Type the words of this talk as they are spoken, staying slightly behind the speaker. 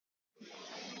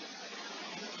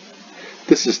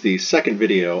This is the second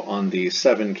video on the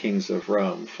 7 Kings of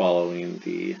Rome, following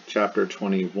the chapter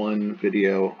 21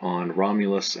 video on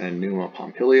Romulus and Numa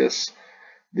Pompilius.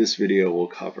 This video will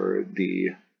cover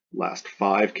the last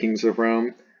 5 Kings of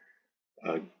Rome,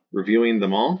 reviewing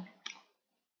them all.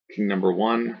 King number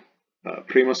 1,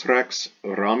 Primus Rex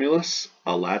Romulus,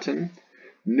 a Latin,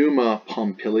 Numa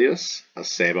Pompilius, a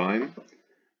Sabine.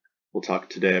 We'll talk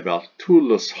today about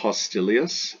Tullus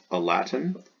Hostilius, a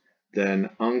Latin, then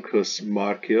Ancus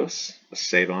Marcius, a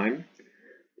Sabine,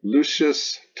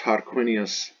 Lucius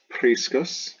Tarquinius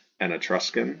Priscus, an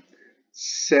Etruscan,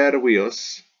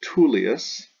 Servius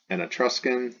Tullius, an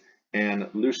Etruscan, and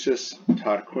Lucius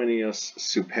Tarquinius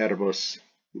Superbus,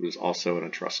 who is also an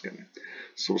Etruscan.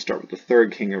 So we'll start with the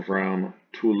third king of Rome,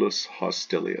 Tullus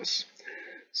Hostilius.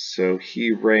 So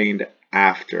he reigned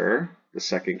after the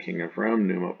second king of Rome,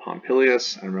 Numa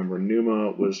Pompilius. And remember,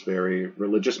 Numa was very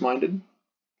religious-minded.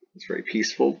 It's very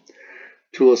peaceful.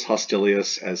 Tullus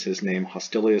Hostilius, as his name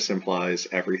Hostilius implies,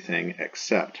 everything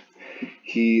except.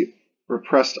 He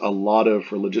repressed a lot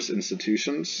of religious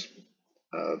institutions,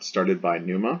 started by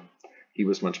Numa. He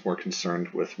was much more concerned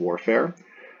with warfare.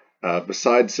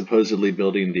 Besides supposedly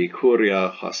building the Curia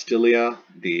Hostilia,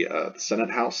 the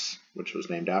Senate House, which was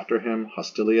named after him,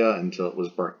 Hostilia, until it was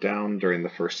burnt down during the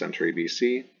 1st century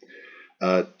BC.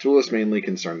 Tullus mainly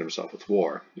concerned himself with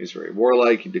war. He's very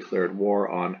warlike. He declared war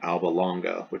on Alba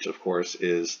Longa, which of course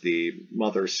is the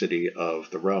mother city of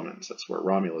the Romans. That's where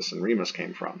Romulus and Remus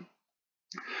came from.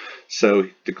 So,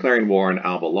 declaring war on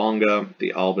Alba Longa,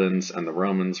 the Albans and the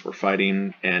Romans were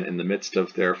fighting, and in the midst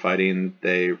of their fighting,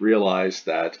 they realized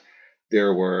that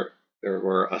there were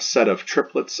a set of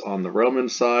triplets on the Roman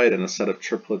side and a set of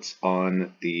triplets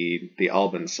on the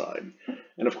Alban side.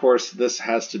 And of course, this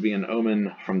has to be an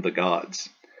omen from the gods.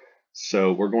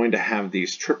 So we're going to have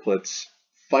these triplets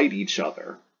fight each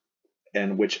other,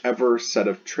 and whichever set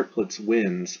of triplets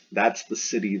wins, that's the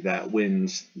city that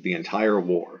wins the entire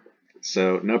war.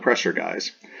 So no pressure,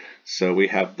 guys. So we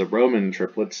have the Roman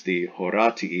triplets, the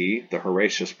Horatii, the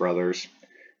Horatius brothers,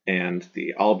 and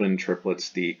the Alban triplets,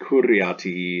 the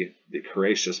Curiatii, the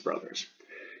Horatius brothers.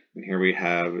 And here we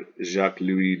have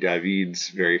Jacques-Louis David's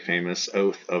very famous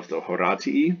Oath of the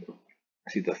Horatii.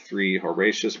 See the 3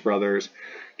 Horatius brothers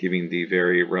giving the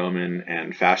very Roman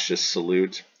and fascist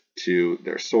salute to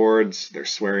their swords. They're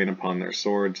swearing upon their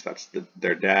swords, that's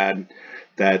their dad,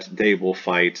 that they will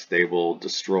fight, they will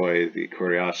destroy the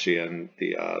Curiatii and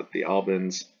the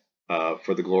Albans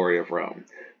for the glory of Rome.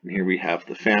 And here we have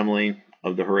the family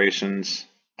of the Horatians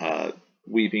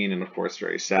weeping, and of course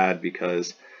very sad,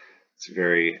 because it's a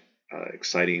very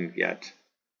exciting yet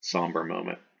somber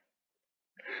moment.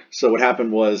 So what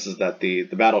happened was that the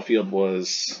battlefield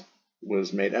was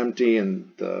made empty, and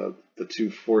the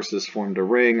 2 forces formed a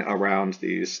ring around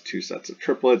these 2 sets of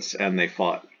triplets, and they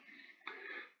fought.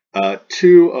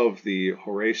 2 of the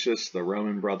Horatius, the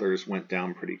Roman brothers, went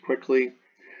down pretty quickly,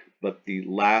 but the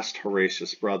last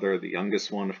Horatius brother, the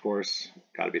youngest one, of course,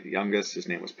 got to be the youngest, his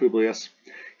name was Publius,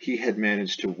 he had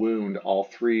managed to wound all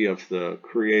 3 of the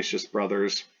Horatius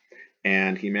brothers,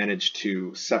 and he managed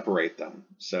to separate them.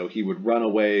 So he would run a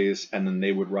ways, and then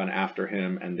they would run after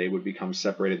him, and they would become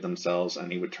separated themselves,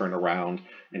 and he would turn around,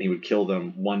 and he would kill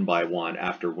them one by one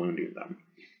after wounding them.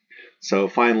 So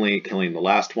finally, killing the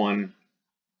last one,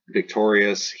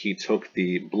 victorious, he took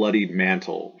the bloodied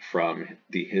mantle from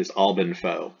his Alban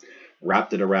foe,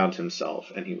 wrapped it around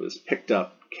himself, and he was picked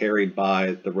up, carried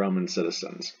by the Roman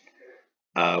citizens.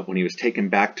 When he was taken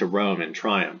back to Rome in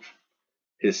triumph,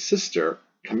 his sister,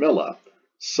 Camilla,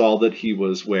 saw that he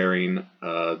was wearing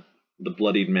the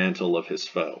bloodied mantle of his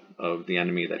foe, of the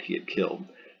enemy that he had killed,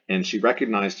 and she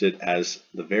recognized it as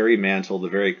the very mantle, the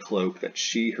very cloak that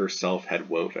she herself had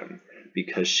woven,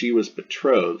 because she was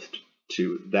betrothed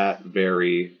to that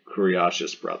very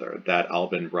Curiacious brother, that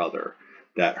Alban brother,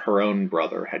 that her own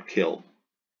brother had killed.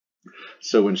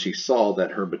 So when she saw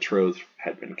that her betrothed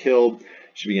had been killed,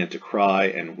 she began to cry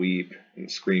and weep and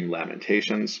scream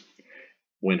lamentations.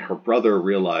 When her brother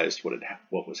realized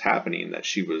what was happening, that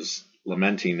she was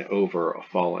lamenting over a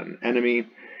fallen enemy,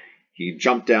 he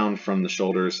jumped down from the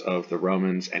shoulders of the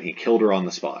Romans and he killed her on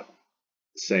the spot,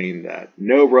 saying that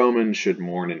no Roman should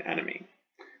mourn an enemy.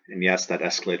 And yes, that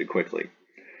escalated quickly.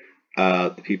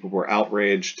 The people were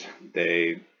outraged.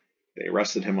 They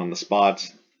arrested him on the spot,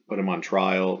 put him on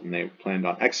trial, and they planned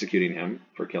on executing him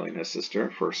for killing his sister,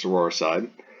 for sororicide.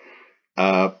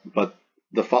 But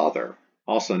the father,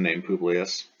 also named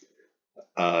Publius,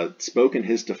 spoke in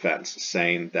his defense,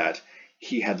 saying that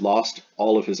he had lost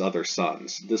all of his other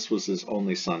sons. This was his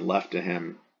only son left to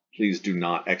him. Please do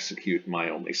not execute my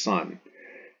only son.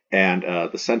 And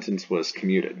the sentence was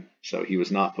commuted, so he was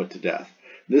not put to death.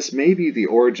 This may be the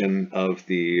origin of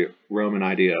the Roman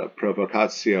idea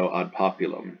provocatio ad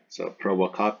populum, so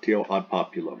provocatio ad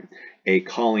populum, a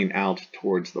calling out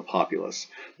towards the populace.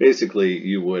 Basically,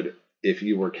 you would, if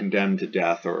you were condemned to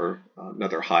death or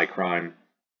another high crime,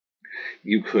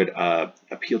 you could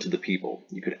appeal to the people.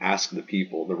 You could ask the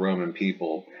people, the Roman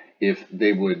people, if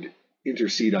they would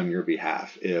intercede on your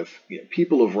behalf. If,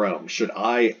 people of Rome, should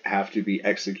I have to be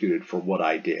executed for what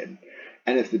I did?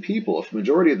 And if the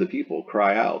majority of the people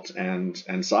cry out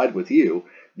and side with you,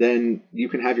 then you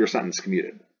can have your sentence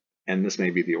commuted. And this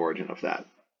may be the origin of that.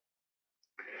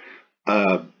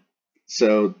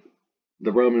 So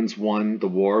the Romans won the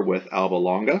war with Alba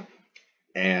Longa,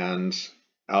 and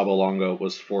Alba Longa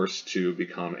was forced to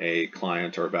become a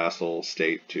client or vassal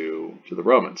state to the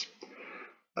Romans.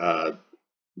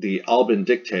 The Alban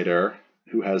dictator,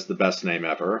 who has the best name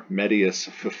ever, Medius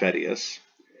Fufetius,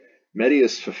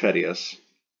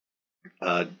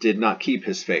 did not keep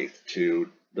his faith to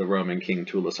the Roman king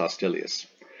Tullus Hostilius.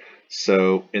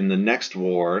 So in the next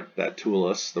war that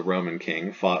Tullus, the Roman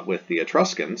king, fought with the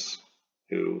Etruscans,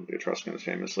 who the Etruscans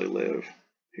famously live,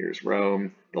 here's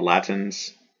Rome, the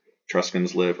Latins,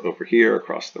 Etruscans live over here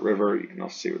across the river. You can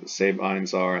also see where the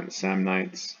Sabines are, and the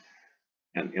Samnites,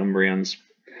 and the Umbrians.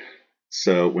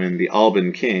 So when the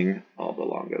Alban king, Alba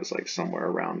Longa is like somewhere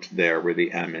around there where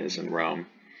the M is in Rome,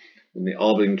 when the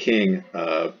Alban king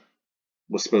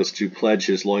was supposed to pledge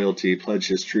his loyalty, pledge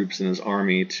his troops and his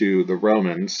army to the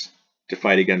Romans to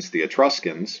fight against the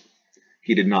Etruscans,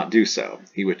 he did not do so.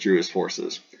 He withdrew his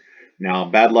forces. Now,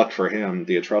 bad luck for him,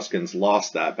 the Etruscans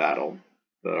lost that battle.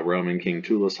 The Roman king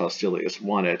Tullus Hostilius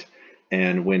won it,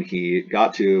 and when he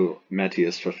got to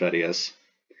Medius Fufetius,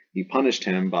 he punished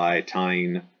him by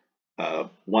tying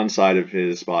one side of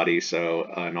his body, so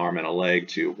an arm and a leg,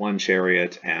 to one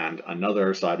chariot, and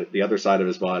the other side of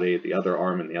his body, the other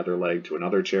arm and the other leg, to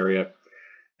another chariot.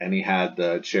 And he had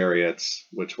the chariots,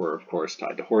 which were of course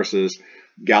tied to horses,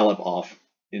 gallop off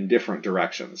in different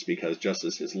directions, because just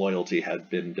as his loyalty had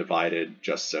been divided,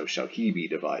 just so shall he be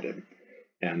divided.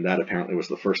 And that apparently was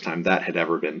the first time that had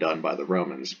ever been done by the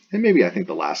Romans. And maybe I think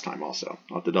the last time also.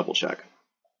 I'll have to double check.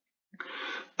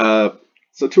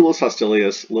 So Tullus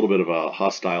Hostilius, a little bit of a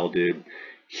hostile dude,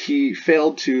 he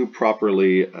failed to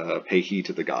properly pay heed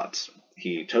to the gods.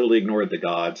 He totally ignored the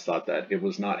gods, thought that it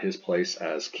was not his place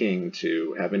as king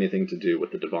to have anything to do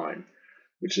with the divine,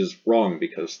 which is wrong,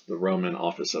 because the Roman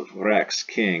office of Rex,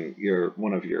 king,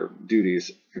 one of your duty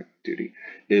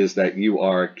is that you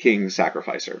are king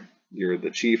sacrificer. You're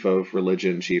the chief of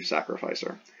religion, chief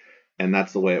sacrificer. And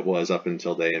that's the way it was up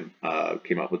until they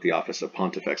came up with the office of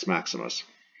Pontifex Maximus.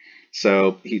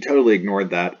 So he totally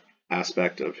ignored that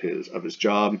aspect of his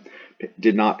job,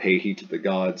 did not pay heed to the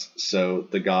gods, so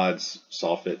the gods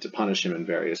saw fit to punish him in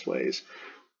various ways.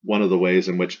 One of the ways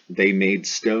in which they made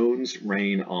stones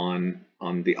rain on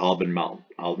the Alban Mount,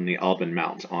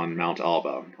 on Mount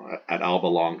Alba, at Alba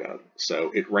Longa.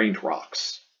 So it rained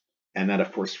rocks, and that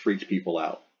of course freaked people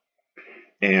out.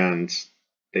 And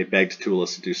they begged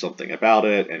Tullus to do something about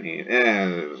it, and he,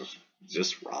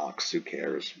 just rocks, who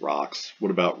cares? Rocks.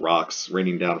 What about rocks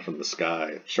raining down from the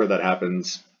sky? Sure, that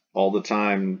happens all the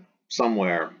time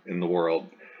somewhere in the world.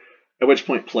 At which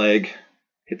point plague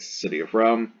hits the city of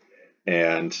Rome,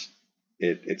 and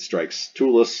it strikes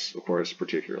Tullus, of course,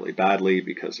 particularly badly,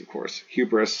 because, of course,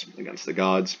 hubris against the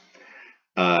gods.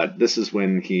 This is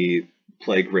when he,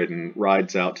 plague-ridden,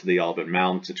 rides out to the Alban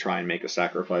Mount to try and make a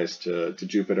sacrifice to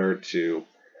Jupiter to,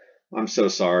 I'm so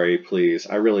sorry, please,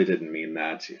 I really didn't mean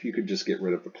that. If you could just get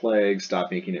rid of the plague,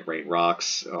 stop making it rain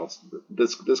rocks,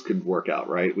 this could work out,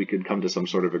 right? We could come to some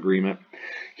sort of agreement.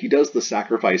 He does the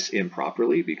sacrifice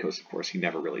improperly because, of course, he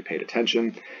never really paid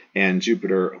attention, and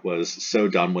Jupiter was so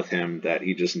done with him that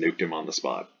he just nuked him on the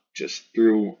spot. Just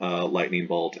threw a lightning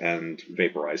bolt and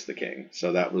vaporized the king.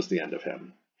 So that was the end of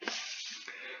him.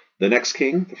 The next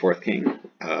king, the fourth king,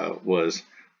 was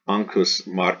Ancus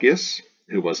Marcius,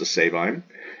 who was a Sabine,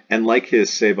 and like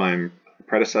his Sabine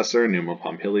predecessor, Numa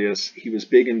Pompilius, he was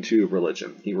big into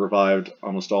religion. He revived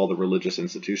almost all the religious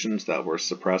institutions that were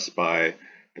suppressed by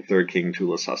the third king,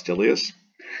 Tullus Hostilius.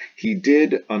 He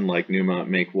did, unlike Numa,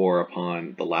 make war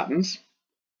upon the Latins,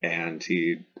 and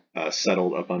he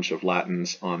settled a bunch of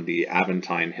Latins on the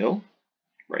Aventine Hill,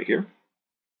 right here.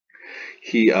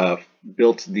 He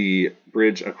built the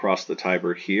bridge across the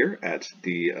Tiber here at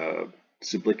the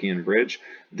Sublician Bridge.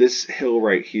 This hill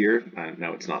right here,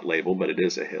 no, it's not labeled, but it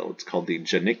is a hill. It's called the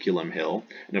Janiculum Hill,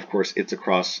 and of course it's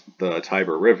across the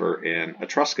Tiber River in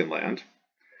Etruscan land.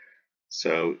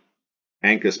 So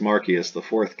Ancus Marcius, the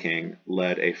fourth king,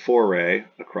 led a foray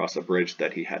across a bridge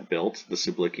that he had built, the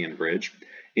Sublician Bridge,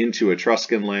 into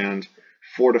Etruscan land,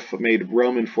 made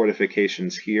Roman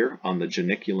fortifications here on the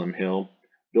Janiculum Hill,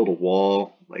 built a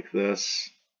wall like this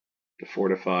to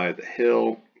fortify the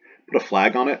hill, put a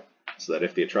flag on it so that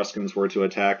if the Etruscans were to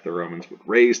attack, the Romans would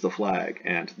raise the flag.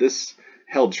 And this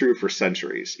held true for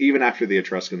centuries, even after the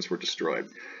Etruscans were destroyed.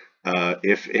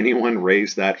 If anyone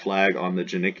raised that flag on the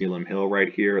Janiculum Hill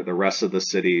right here, the rest of the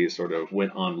city sort of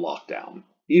went on lockdown,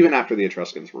 even after the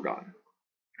Etruscans were gone.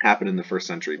 Happened in the 1st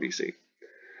century BC.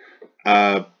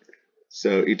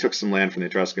 So he took some land from the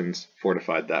Etruscans,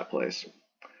 fortified that place.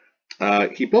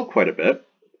 He built quite a bit,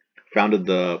 founded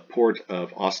the port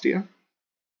of Ostia.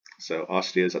 So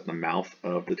Ostia is at the mouth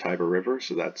of the Tiber River,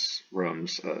 so that's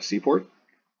Rome's seaport.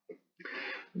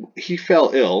 He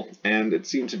fell ill, and it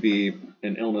seemed to be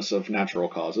an illness of natural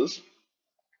causes.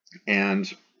 And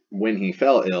when he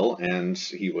fell ill and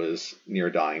he was near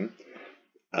dying,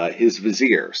 his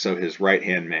vizier, so his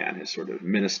right-hand man, his sort of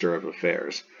minister of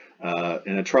affairs,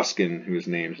 an Etruscan who was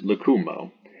named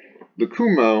Lucumo.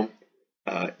 Lucumo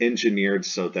engineered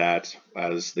so that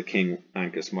as the king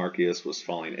Ancus Marcius was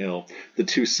falling ill, the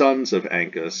 2 sons of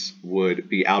Ancus would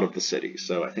be out of the city.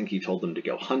 So I think he told them to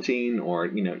go hunting, or,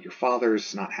 your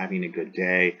father's not having a good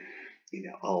day.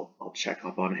 I'll check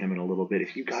up on him in a little bit.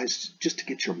 If you guys, just to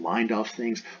get your mind off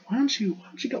things, why don't you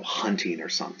go hunting or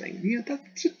something?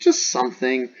 That's just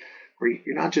something where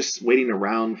you're not just waiting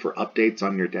around for updates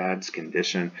on your dad's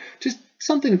condition. Just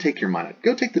something to take your mind out.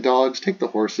 Go take the dogs, take the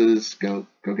horses, go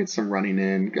get some running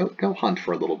in, go hunt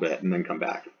for a little bit, and then come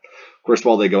back. Of course,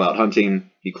 while they go out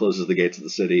hunting, he closes the gates of the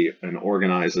city and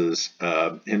organizes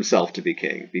himself to be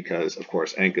king, because, of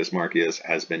course, Ancus Marcius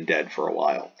has been dead for a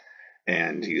while.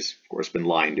 And he's, of course, been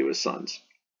lying to his sons.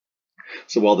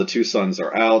 So while the 2 sons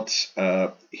are out,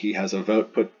 he has a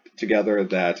vote put together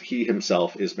that he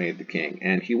himself is made the king,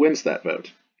 and he wins that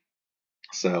vote.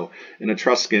 So an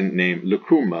Etruscan named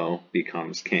Lucumo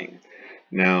becomes king.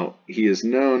 Now, he is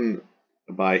known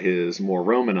by his more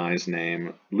Romanized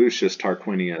name, Lucius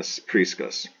Tarquinius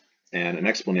Priscus. And an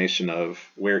explanation of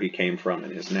where he came from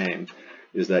in his name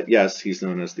is that, yes, he's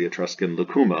known as the Etruscan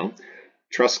Lucumo.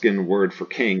 Etruscan word for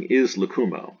king is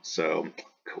Lucumo, so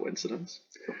coincidence.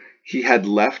 He had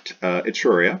left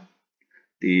Etruria,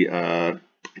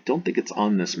 I don't think it's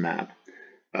on this map,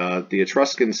 the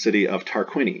Etruscan city of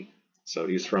Tarquinii. So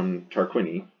he's from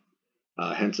Tarquinii,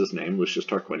 hence his name, Lucius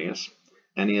Tarquinius.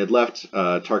 And he had left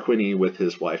Tarquinii with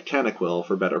his wife Tanaquil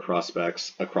for better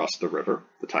prospects across the river,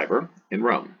 the Tiber, in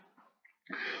Rome.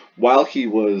 While he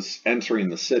was entering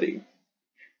the city,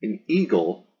 an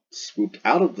eagle swooped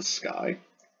out of the sky,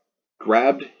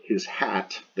 grabbed his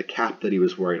hat, the cap that he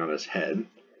was wearing on his head,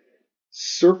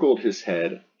 circled his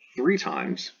head 3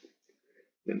 times,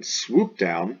 then swooped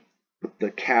down, put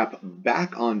the cap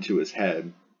back onto his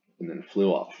head, and then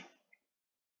flew off.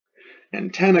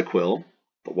 And Tanaquil,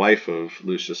 the wife of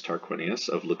Lucius Tarquinius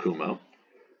of Lucumo,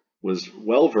 was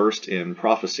well versed in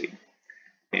prophecy,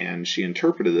 and she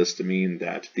interpreted this to mean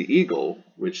that the eagle,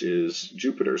 which is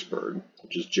Jupiter's bird,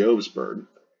 which is Jove's bird,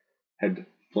 had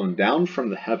flown down from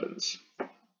the heavens,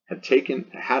 had taken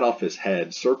a hat off his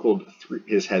head, circled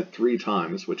his head 3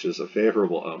 times, which is a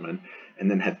favorable omen, and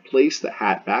then had placed the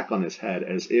hat back on his head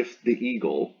as if the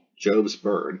eagle, Jove's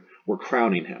bird, were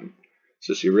crowning him.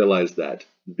 So she realized that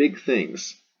big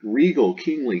things, regal,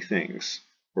 kingly things,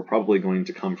 were probably going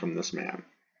to come from this man.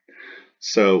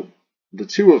 So the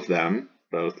 2 of them,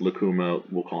 both Lucumo,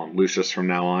 we'll call him Lucius from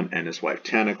now on, and his wife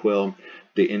Tanaquil,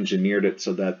 they engineered it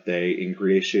so that they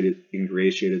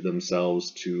ingratiated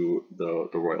themselves to the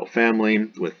royal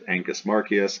family with Ancus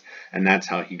Marcius, and that's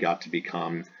how he got to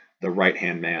become the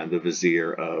right-hand man, the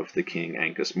vizier of the king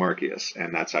Ancus Marcius,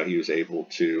 and that's how he was able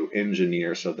to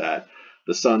engineer so that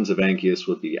the sons of Ancus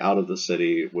would be out of the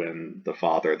city when the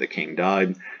father, the king,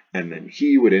 died, and then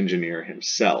he would engineer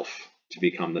himself to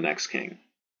become the next king,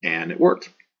 and it worked.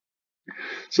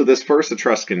 So this first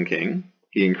Etruscan king,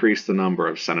 he increased the number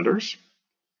of senators.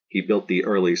 He built the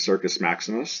early Circus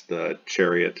Maximus, the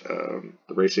chariot,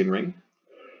 the racing ring.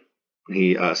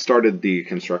 He started the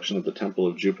construction of the Temple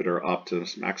of Jupiter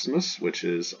Optimus Maximus, which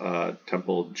is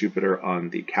Temple of Jupiter on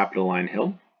the Capitoline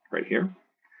Hill, right here.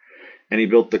 And he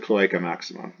built the Cloaca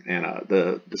Maxima. And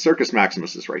the Circus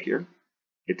Maximus is right here.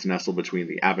 It's nestled between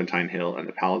the Aventine Hill and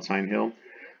the Palatine Hill.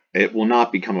 It will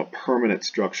not become a permanent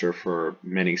structure for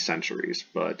many centuries,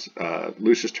 but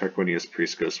Lucius Tarquinius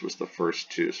Priscus was the first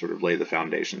to sort of lay the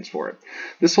foundations for it.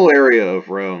 This whole area of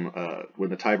Rome, when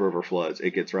the Tiber River floods,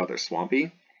 it gets rather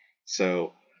swampy.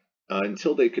 So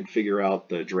until they could figure out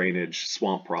the drainage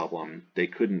swamp problem, they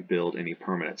couldn't build any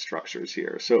permanent structures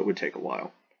here, so it would take a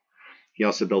while. He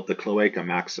also built the Cloaca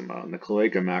Maxima, and the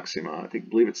Cloaca Maxima, I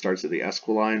believe it starts at the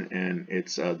Esquiline, and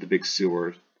it's the big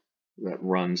sewer that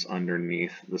runs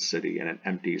underneath the city, and it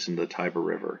empties into the Tiber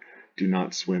River. Do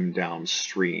not swim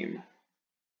downstream,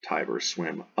 Tiber.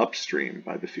 Swim upstream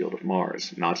by the field of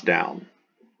Mars, not down.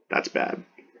 That's bad.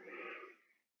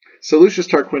 So Lucius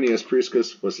Tarquinius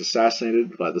Priscus was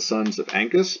assassinated by the sons of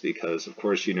Ancus because, of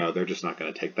course, you know, they're just not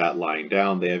going to take that lying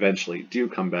down. They eventually do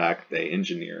come back. They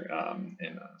engineer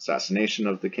an assassination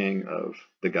of the king, of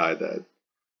the guy that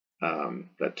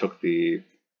took the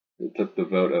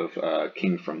vote of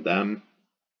king from them.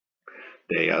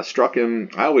 They struck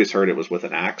him. I always heard it was with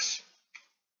an axe,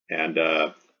 and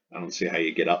I don't see how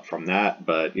you get up from that,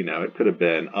 but, you know, it could have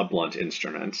been a blunt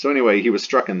instrument. So anyway, he was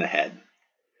struck in the head.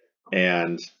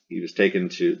 And he was taken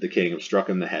to, the king was struck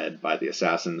in the head by the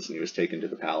assassins, and he was taken to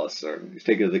the palace, or he was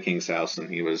taken to the king's house, and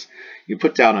he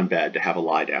put down on bed to have a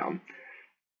lie down.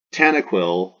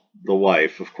 Tanaquil, the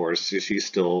wife, of course, she's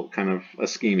still kind of a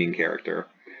scheming character.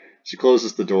 She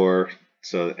closes the door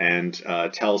and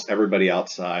tells everybody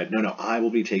outside, no, I will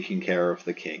be taking care of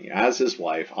the king. As his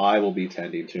wife, I will be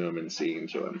tending to him and seeing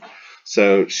to him.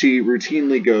 So she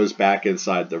routinely goes back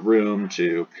inside the room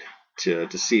to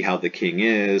see how the king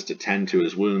is, to tend to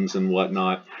his wounds and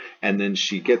whatnot, and then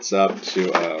she gets up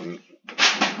to,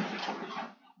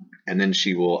 and then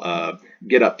she will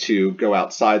get up to go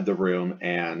outside the room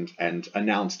and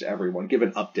announce to everyone, give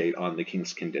an update on the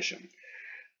king's condition.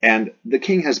 And the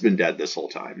king has been dead this whole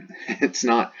time. It's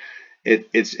not,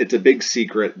 it's a big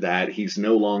secret that he's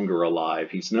no longer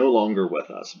alive. He's no longer with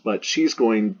us. But she's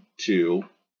going to,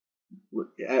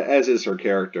 as is her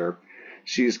character,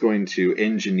 she's going to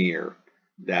engineer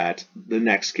that the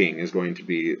next king is going to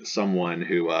be someone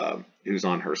who's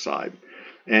on her side.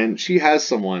 And she has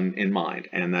someone in mind,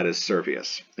 and that is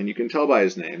Servius. And you can tell by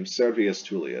his name, Servius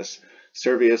Tullius.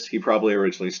 Servius, he probably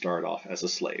originally started off as a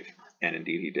slave, and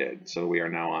indeed he did. So we are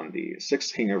now on the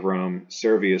 6th king of Rome,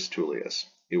 Servius Tullius.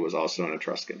 He was also an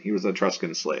Etruscan. He was an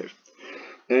Etruscan slave.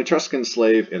 An Etruscan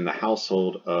slave in the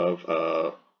household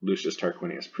of Lucius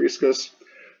Tarquinius Priscus.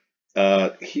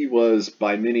 He was,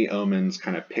 by many omens,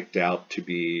 kind of picked out to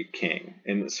be king,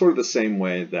 in sort of the same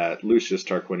way that Lucius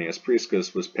Tarquinius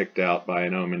Priscus was picked out by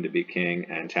an omen to be king,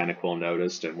 and Tanaquil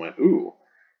noticed and went, ooh,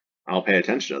 I'll pay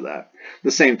attention to that.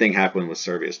 The same thing happened with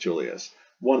Servius Tullius.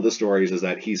 One of the stories is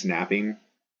that he's napping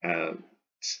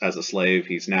as a slave.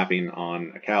 He's napping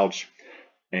on a couch,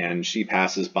 and she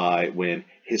passes by when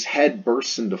his head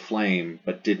bursts into flame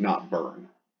but did not burn.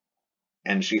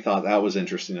 And she thought that was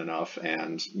interesting enough,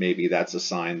 and maybe that's a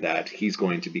sign that he's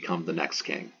going to become the next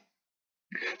king.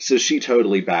 So she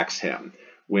totally backs him.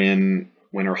 When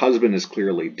her husband is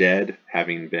clearly dead,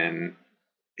 having been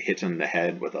hit in the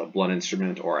head with a blunt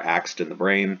instrument or axed in the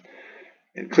brain,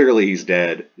 and clearly he's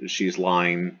dead, she's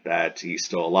lying that he's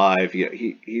still alive.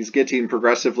 He's getting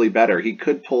progressively better. He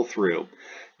could pull through.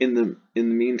 In the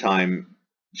meantime,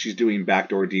 she's doing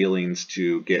backdoor dealings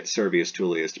to get Servius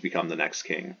Tullius to become the next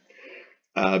king.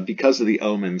 Because of the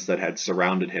omens that had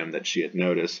surrounded him that she had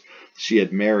noticed, she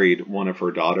had married one of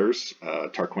her daughters,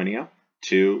 Tarquinia,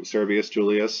 to Servius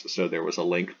Tullius. So there was a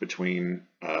link between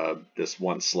this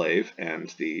one slave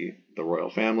and the royal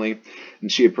family,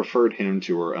 and she had preferred him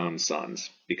to her own sons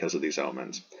because of these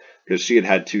omens. Because she had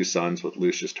had 2 sons with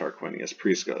Lucius Tarquinius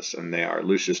Priscus, and they are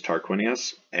Lucius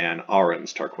Tarquinius and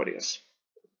Aurens Tarquinius.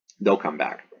 They'll come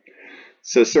back.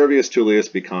 So Servius Tullius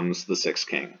becomes the 6th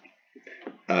king.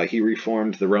 He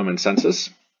reformed the Roman census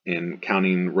in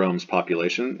counting Rome's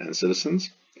population and citizens.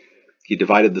 He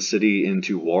divided the city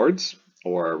into wards,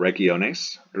 or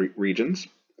regiones, regions,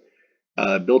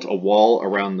 built a wall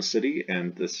around the city,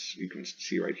 and this you can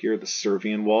see right here, the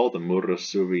Servian wall, the Murus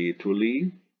Servii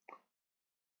Tullii,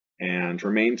 and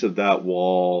remains of that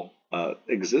wall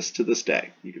exist to this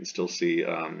day. You can still see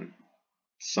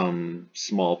some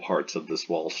small parts of this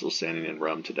wall still standing in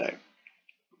Rome today.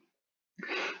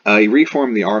 He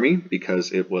reformed the army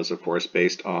because it was, of course,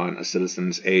 based on a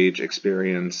citizen's age,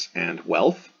 experience, and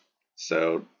wealth.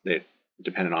 So it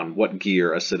depended on what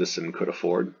gear a citizen could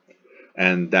afford,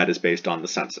 and that is based on the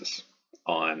census.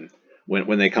 On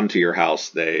when they come to your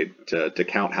house, to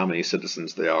count how many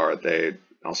citizens they are, they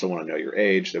also want to know your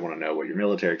age. They want to know what your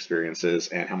military experience is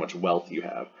and how much wealth you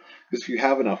have. Because if you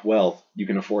have enough wealth, you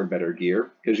can afford better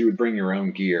gear, because you would bring your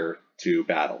own gear to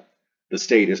battle. The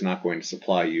state is not going to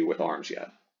supply you with arms yet.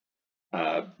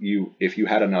 If you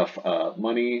had enough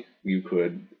money, you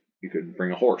could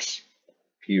bring a horse.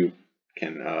 If you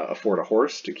can afford a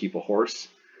horse, to keep a horse,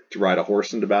 to ride a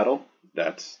horse into battle,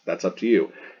 that's up to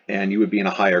you. And you would be in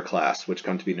a higher class, which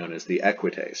come to be known as the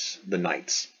equites, the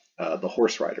knights, the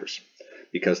horse riders,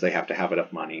 because they have to have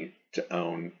enough money to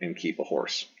own and keep a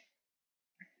horse.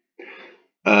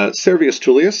 Servius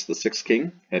Tullius, the 6th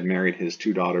king, had married his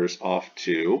 2 daughters off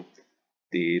to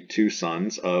the two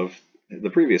sons of the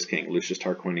previous king, Lucius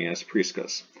Tarquinius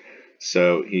Priscus.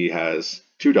 So he has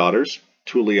two daughters,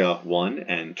 Tullia I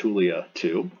and Tullia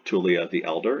II, Tullia the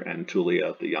elder and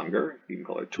Tullia the younger. You can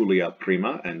call her Tullia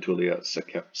Prima and Tullia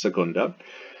Secunda.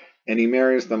 And he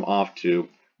marries them off to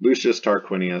Lucius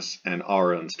Tarquinius and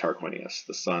Aruns Tarquinius,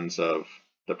 the sons of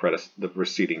the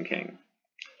preceding king.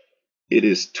 It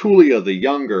is Tullia the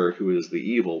younger who is the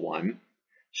evil one.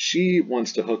 She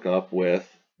wants to hook up with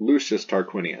Lucius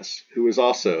Tarquinius, who is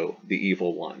also the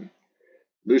evil one.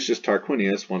 Lucius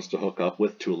Tarquinius wants to hook up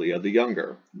with Tullia the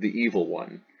younger, the evil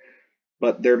one.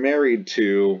 But they're married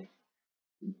to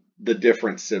the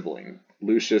different sibling.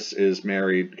 Lucius is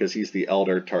married, because he's the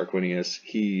elder Tarquinius,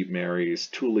 he marries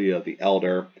Tullia the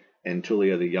elder, and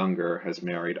Tullia the younger has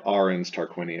married Aruns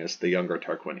Tarquinius, the younger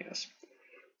Tarquinius.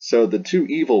 So the two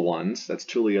evil ones, that's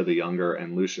Tullia the younger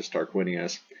and Lucius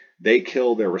Tarquinius, they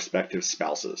kill their respective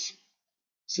spouses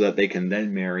so that they can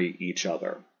then marry each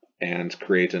other and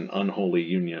create an unholy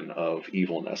union of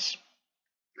evilness.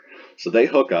 So they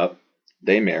hook up,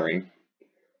 they marry,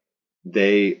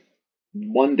 they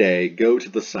one day go to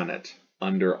the Senate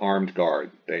under armed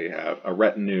guard. They have a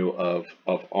retinue of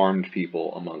armed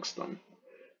people amongst them.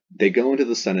 They go into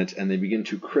the Senate and they begin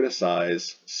to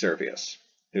criticize Servius,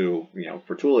 who,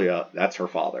 for Tullia, that's her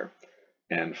father.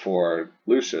 And for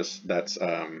Lucius, that's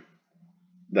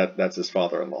his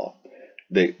father-in-law.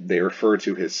 They refer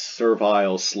to his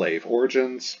servile slave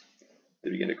origins.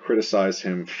 They begin to criticize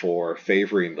him for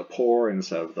favoring the poor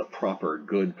instead of the proper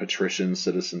good patrician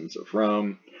citizens of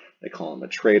Rome. They call him a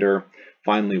traitor.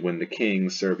 Finally, when the king,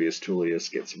 Servius Tullius,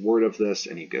 gets word of this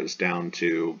and he goes down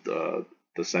to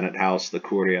the Senate house, the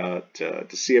Curia,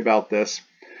 to see about this,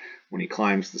 when he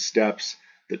climbs the steps,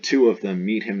 the two of them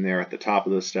meet him there at the top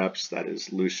of the steps. That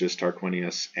is Lucius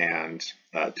Tarquinius and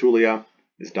Tullia,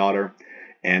 his daughter.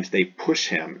 And they push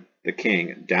him, the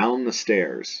king, down the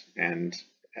stairs, and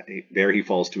there he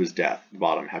falls to his death at the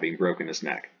bottom, having broken his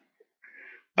neck.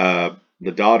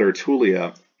 The daughter,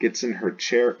 Tullia, gets in her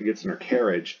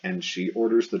carriage, and she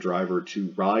orders the driver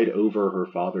to ride over her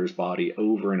father's body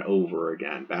over and over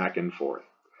again, back and forth.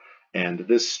 And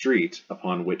this street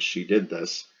upon which she did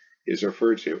this is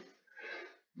referred to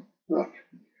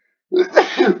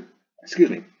excuse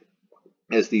me,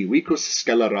 as the Vicus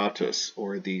Sceleratus,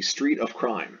 or the Street of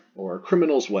Crime, or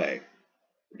Criminal's Way,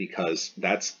 because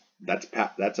that's a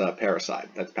parricide,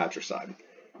 that's patricide,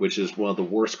 which is one of the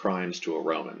worst crimes to a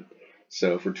Roman.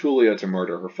 So for Tullia to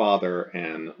murder her father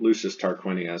and Lucius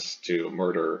Tarquinius to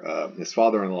murder his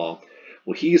father-in-law,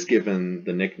 well, he's given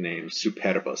the nickname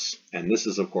Superbus, and this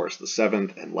is, of course, the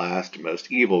seventh and last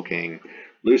most evil king,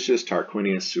 Lucius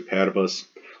Tarquinius Superbus.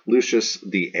 Lucius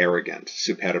the arrogant,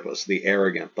 Superbus, the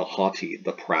arrogant, the haughty,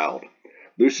 the proud.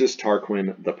 Lucius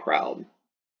Tarquin the proud.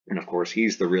 And of course,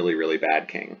 he's the really, really bad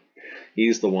king.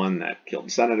 He's the one that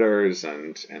killed senators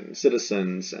and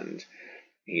citizens, and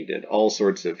he did all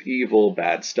sorts of evil,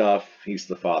 bad stuff. He's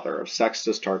the father of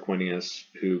Sextus Tarquinius,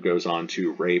 who goes on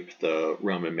to rape the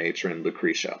Roman matron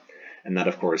Lucretia. And that,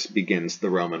 of course, begins the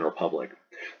Roman Republic.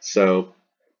 So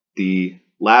the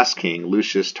last king,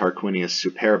 Lucius Tarquinius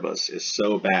Superbus, is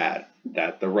so bad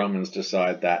that the Romans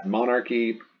decide that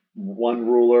monarchy, one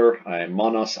ruler, a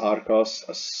monos archos,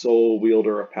 a sole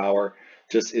wielder of power,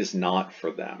 just is not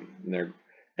for them.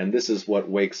 And this is what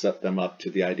wakes them up to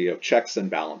the idea of checks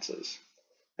and balances,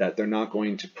 that they're not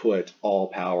going to put all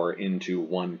power into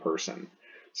one person.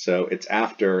 So it's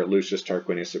after Lucius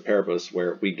Tarquinius Superbus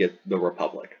where we get the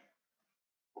Republic.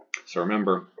 So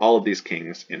remember, all of these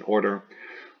kings in order: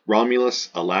 Romulus,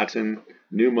 a Latin;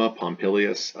 Numa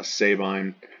Pompilius, a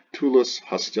Sabine; Tullus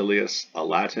Hostilius, a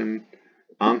Latin;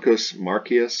 Ancus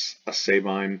Marcius, a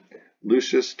Sabine;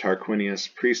 Lucius Tarquinius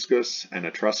Priscus, an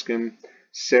Etruscan;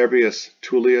 Servius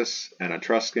Tullius, an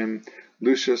Etruscan;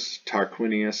 Lucius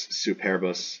Tarquinius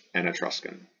Superbus, an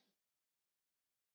Etruscan.